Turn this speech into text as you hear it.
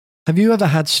Have you ever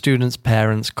had students'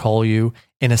 parents call you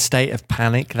in a state of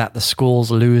panic that the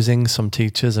school's losing some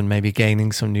teachers and maybe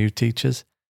gaining some new teachers?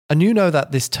 And you know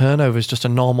that this turnover is just a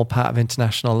normal part of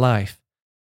international life.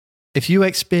 If you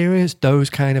experience those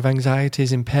kind of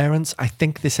anxieties in parents, I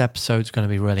think this episode is going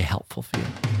to be really helpful for you.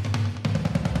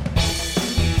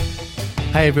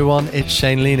 Hey everyone, it's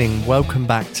Shane Leaning. Welcome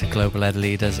back to Global Ed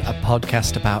Leaders, a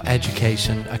podcast about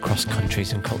education across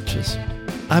countries and cultures.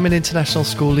 I'm an international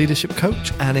school leadership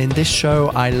coach, and in this show,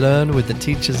 I learn with the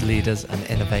teachers, leaders, and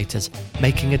innovators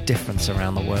making a difference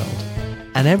around the world.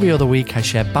 And every other week, I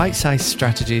share bite-sized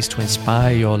strategies to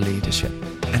inspire your leadership.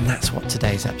 And that's what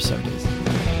today's episode is.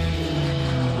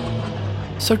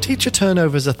 So teacher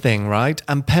turnover is a thing, right?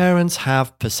 And parents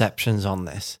have perceptions on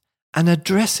this. And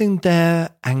addressing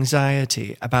their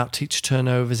anxiety about teacher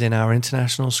turnovers in our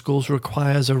international schools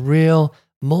requires a real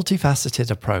multifaceted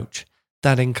approach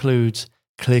that includes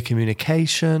clear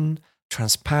communication,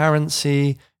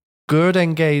 transparency, good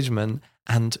engagement,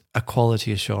 and a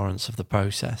quality assurance of the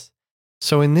process.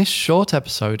 So in this short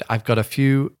episode, I've got a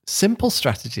few simple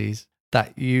strategies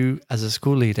that you as a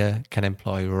school leader can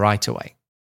employ right away.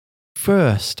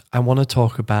 First, I want to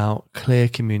talk about clear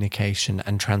communication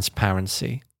and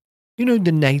transparency. You know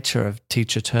the nature of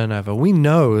teacher turnover. We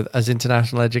know as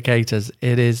international educators,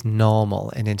 it is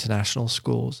normal in international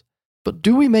schools. But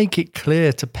do we make it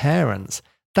clear to parents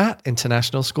that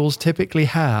international schools typically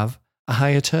have a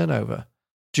higher turnover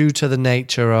due to the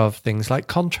nature of things like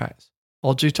contracts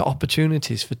or due to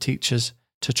opportunities for teachers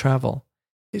to travel?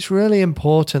 It's really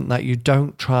important that you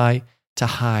don't try to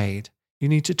hide. You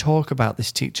need to talk about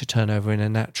this teacher turnover in a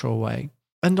natural way.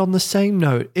 And on the same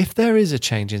note, if there is a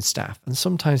change in staff, and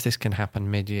sometimes this can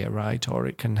happen mid-year, right? Or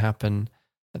it can happen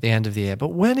at the end of the year.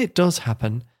 But when it does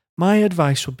happen, my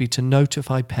advice would be to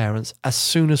notify parents as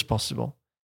soon as possible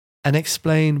and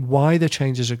explain why the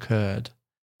changes occurred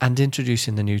and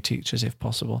introducing the new teachers if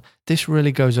possible. This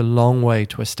really goes a long way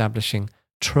to establishing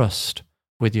trust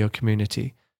with your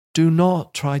community. Do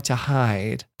not try to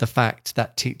hide the fact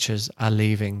that teachers are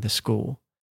leaving the school.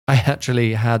 I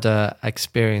actually had an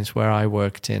experience where I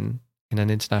worked in an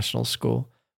international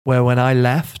school where when I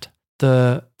left,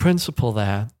 the principal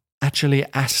there actually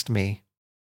asked me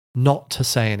not to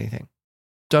say anything.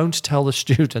 Don't tell the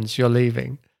students you're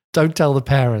leaving. Don't tell the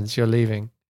parents you're leaving.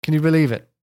 Can you believe it?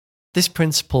 This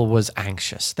principal was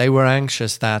anxious. They were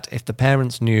anxious that if the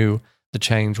parents knew the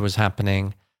change was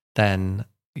happening, then,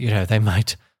 they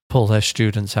might pull their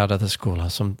students out of the school or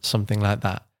something like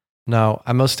that. Now,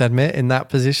 I must admit, in that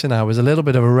position, I was a little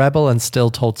bit of a rebel and still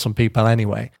told some people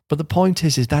anyway. But the point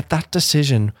is that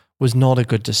decision was not a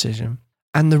good decision.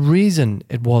 And the reason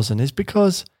it wasn't is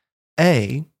because,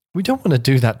 A, we don't want to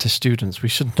do that to students. We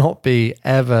should not be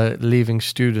ever leaving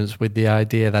students with the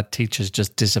idea that teachers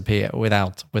just disappear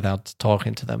without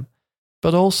talking to them.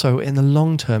 But also, in the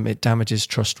long term, it damages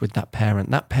trust with that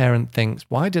parent. That parent thinks,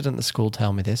 why didn't the school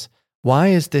tell me this? Why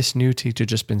has this new teacher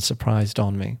just been surprised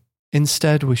on me?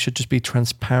 Instead, we should just be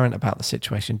transparent about the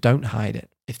situation. Don't hide it.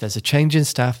 If there's a change in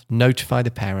staff, notify the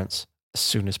parents as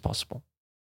soon as possible.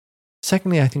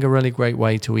 Secondly, I think a really great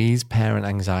way to ease parent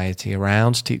anxiety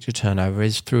around teacher turnover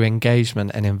is through engagement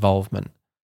and involvement.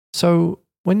 So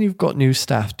when you've got new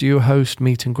staff, do you host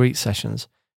meet and greet sessions?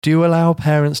 Do you allow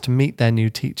parents to meet their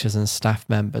new teachers and staff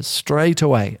members straight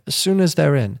away, as soon as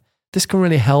they're in? This can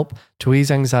really help to ease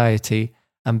anxiety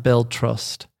and build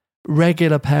trust.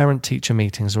 Regular parent-teacher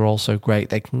meetings are also great.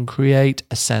 They can create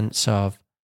a sense of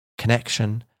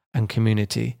connection and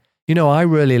community. I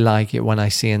really like it when I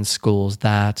see in schools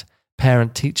that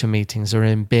parent-teacher meetings are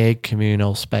in big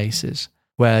communal spaces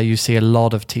where you see a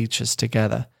lot of teachers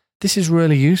together. This is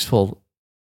really useful.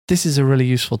 This is a really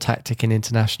useful tactic in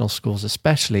international schools,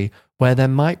 especially where there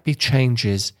might be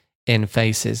changes in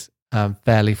faces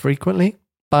fairly frequently.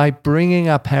 By bringing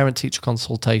our parent-teacher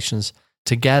consultations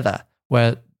together,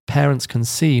 where parents can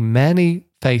see many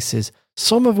faces,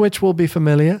 some of which will be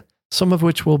familiar, some of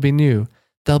which will be new,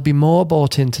 they'll be more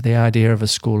bought into the idea of a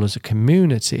school as a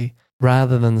community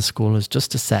rather than the school as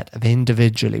just a set of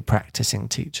individually practicing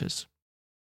teachers.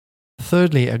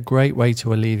 Thirdly, a great way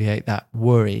to alleviate that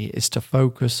worry is to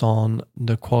focus on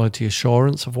the quality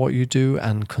assurance of what you do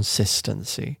and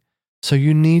consistency. So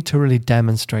you need to really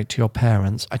demonstrate to your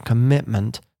parents a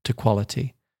commitment to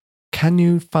quality. Can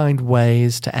you find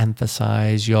ways to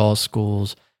emphasize your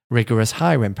school's rigorous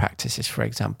hiring practices, for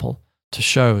example, to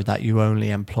show that you only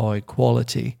employ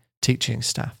quality teaching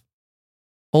staff?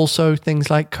 Also, things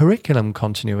like curriculum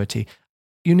continuity.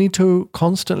 You need to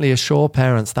constantly assure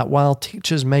parents that while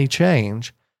teachers may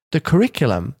change, the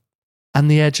curriculum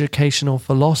and the educational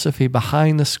philosophy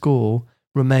behind the school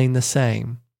remain the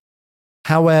same.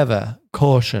 However,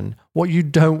 caution, What you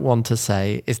don't want to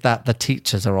say is that the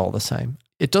teachers are all the same.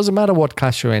 It doesn't matter what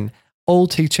class you're in, all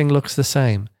teaching looks the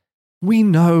same. We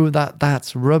know that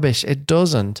that's rubbish. It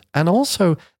doesn't. And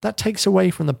also, that takes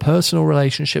away from the personal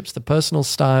relationships, the personal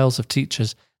styles of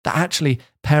teachers that actually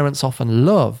parents often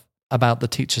love about the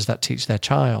teachers that teach their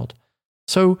child.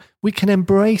 So we can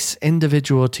embrace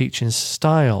individual teaching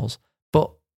styles,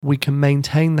 but we can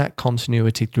maintain that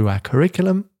continuity through our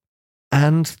curriculum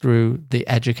and through the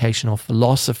educational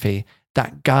philosophy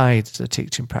that guides the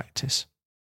teaching practice.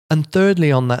 And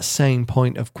thirdly, on that same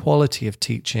point of quality of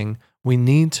teaching, we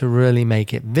need to really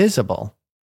make it visible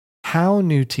how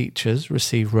new teachers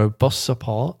receive robust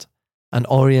support and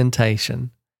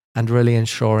orientation and really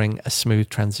ensuring a smooth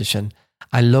transition.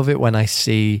 I love it when I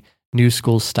see new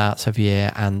school starts of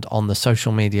year and on the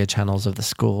social media channels of the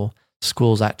school,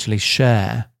 schools actually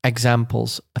share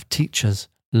examples of teachers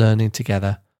learning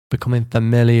together, becoming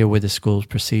familiar with the school's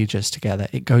procedures together.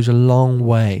 It goes a long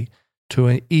way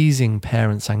to easing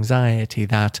parents' anxiety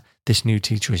that this new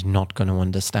teacher is not going to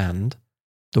understand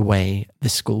the way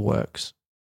this school works.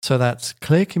 So that's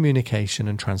clear communication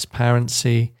and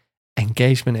transparency,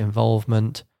 engagement,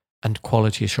 involvement, and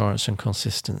quality assurance and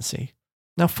consistency.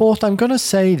 Now, fourth, I'm going to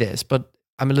say this, but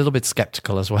I'm a little bit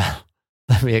skeptical as well.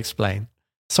 Let me explain.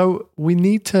 So we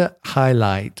need to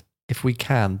highlight, if we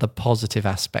can, the positive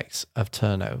aspects of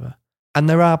turnover. And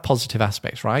there are positive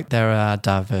aspects, right? There are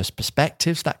diverse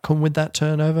perspectives that come with that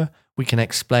turnover. We can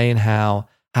explain how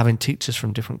having teachers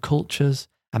from different cultures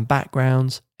and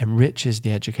backgrounds enriches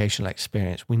the educational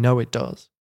experience. We know it does.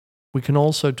 We can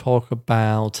also talk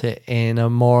about it in a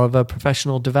more of a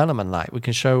professional development light. We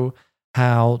can show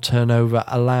how turnover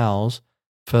allows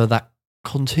for that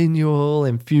continual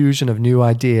infusion of new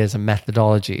ideas and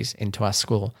methodologies into our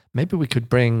school. Maybe we could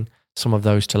bring some of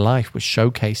those to life with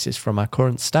showcases from our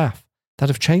current staff that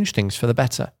have changed things for the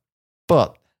better.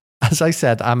 But as I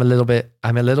said, I'm a little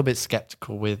bit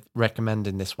skeptical with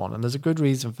recommending this one, and there's a good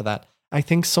reason for that. I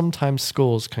think sometimes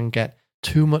schools can get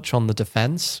too much on the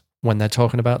defense when they're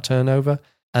talking about turnover,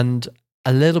 and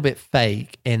a little bit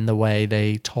fake in the way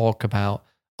they talk about,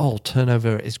 oh,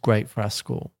 turnover is great for our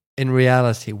school. In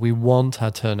reality, we want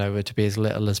our turnover to be as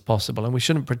little as possible, and we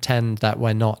shouldn't pretend that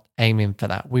we're not aiming for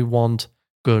that. We want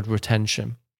good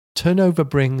retention. Turnover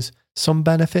brings some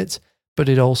benefits, but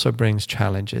it also brings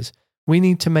challenges. We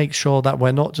need to make sure that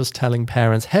we're not just telling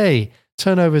parents, hey,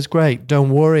 turnover is great,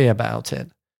 don't worry about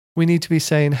it. We need to be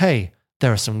saying, hey,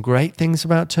 there are some great things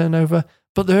about turnover,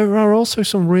 but there are also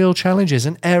some real challenges,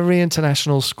 and every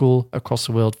international school across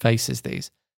the world faces these.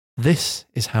 This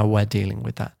is how we're dealing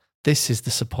with that. This is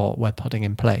the support we're putting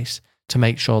in place to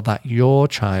make sure that your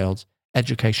child's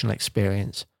educational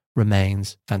experience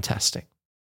remains fantastic.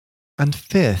 And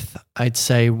fifth, I'd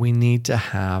say we need to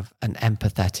have an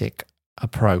empathetic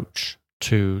approach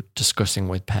to discussing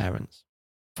with parents.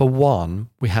 For one,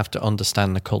 we have to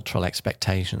understand the cultural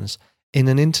expectations. In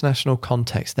an international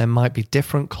context, there might be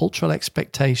different cultural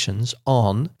expectations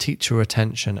on teacher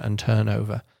retention and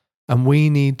turnover. And we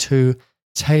need to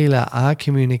tailor our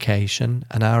communication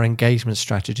and our engagement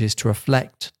strategies to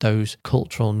reflect those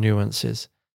cultural nuances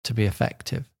to be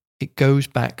effective. It goes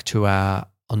back to our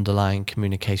underlying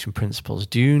communication principles.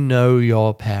 Do you know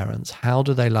your parents? How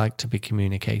do they like to be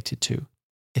communicated to?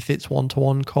 If it's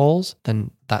one-to-one calls,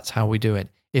 then that's how we do it.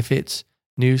 If it's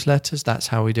newsletters, that's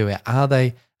how we do it. Are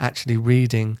they actually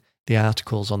reading the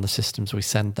articles on the systems we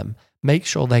send them? Make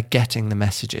sure they're getting the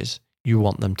messages you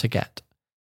want them to get.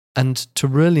 And to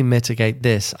really mitigate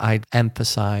this, I'd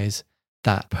emphasize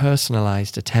that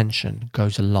personalized attention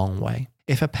goes a long way.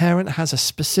 If a parent has a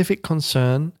specific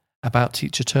concern about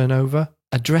teacher turnover,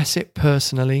 address it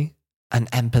personally and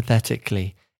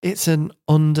empathetically. It's an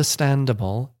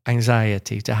understandable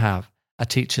anxiety to have. A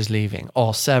teacher's leaving,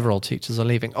 or several teachers are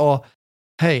leaving, or,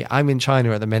 hey, I'm in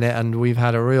China at the minute and we've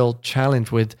had a real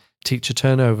challenge with teacher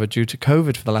turnover due to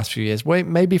COVID for the last few years. Wait,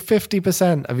 maybe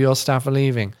 50% of your staff are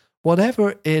leaving.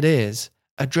 Whatever it is,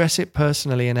 address it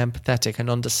personally and empathetic and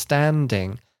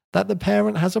understanding that the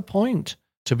parent has a point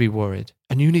to be worried.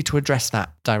 And you need to address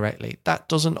that directly. That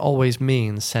doesn't always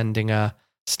mean sending a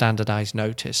standardized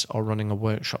notice or running a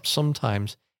workshop.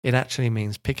 Sometimes it actually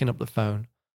means picking up the phone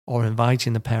or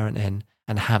inviting the parent in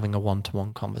and having a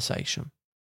one-to-one conversation.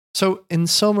 So in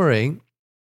summary,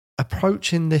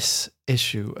 approaching this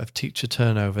issue of teacher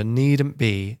turnover needn't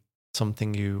be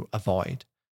something you avoid.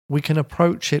 We can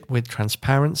approach it with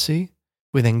transparency,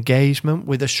 with engagement,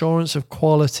 with assurance of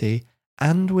quality,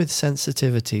 and with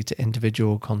sensitivity to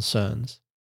individual concerns.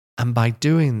 And by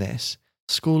doing this,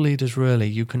 school leaders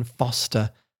you can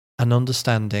foster an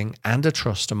understanding and a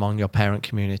trust among your parent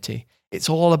community. It's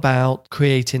all about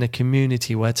creating a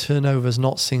community where turnover is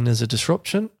not seen as a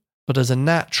disruption, but as a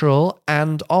natural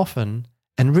and often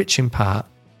enriching part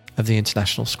of the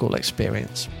international school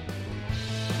experience.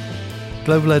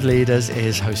 Global Ed Leaders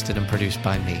is hosted and produced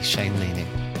by me, Shane Leaning.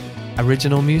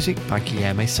 Original music by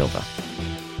Guilherme Silva.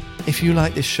 If you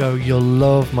like this show, you'll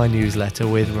love my newsletter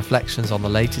with reflections on the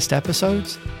latest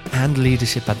episodes and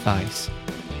leadership advice.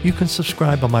 You can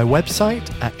subscribe on my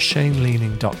website at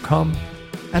shaneleaning.com.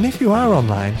 And if you are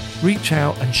online, reach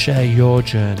out and share your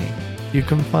journey. You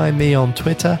can find me on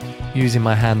Twitter using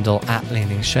my handle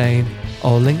 @LeaningShane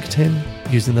or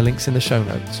LinkedIn using the links in the show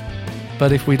notes.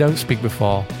 But if we don't speak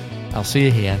before, I'll see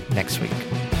you here next week.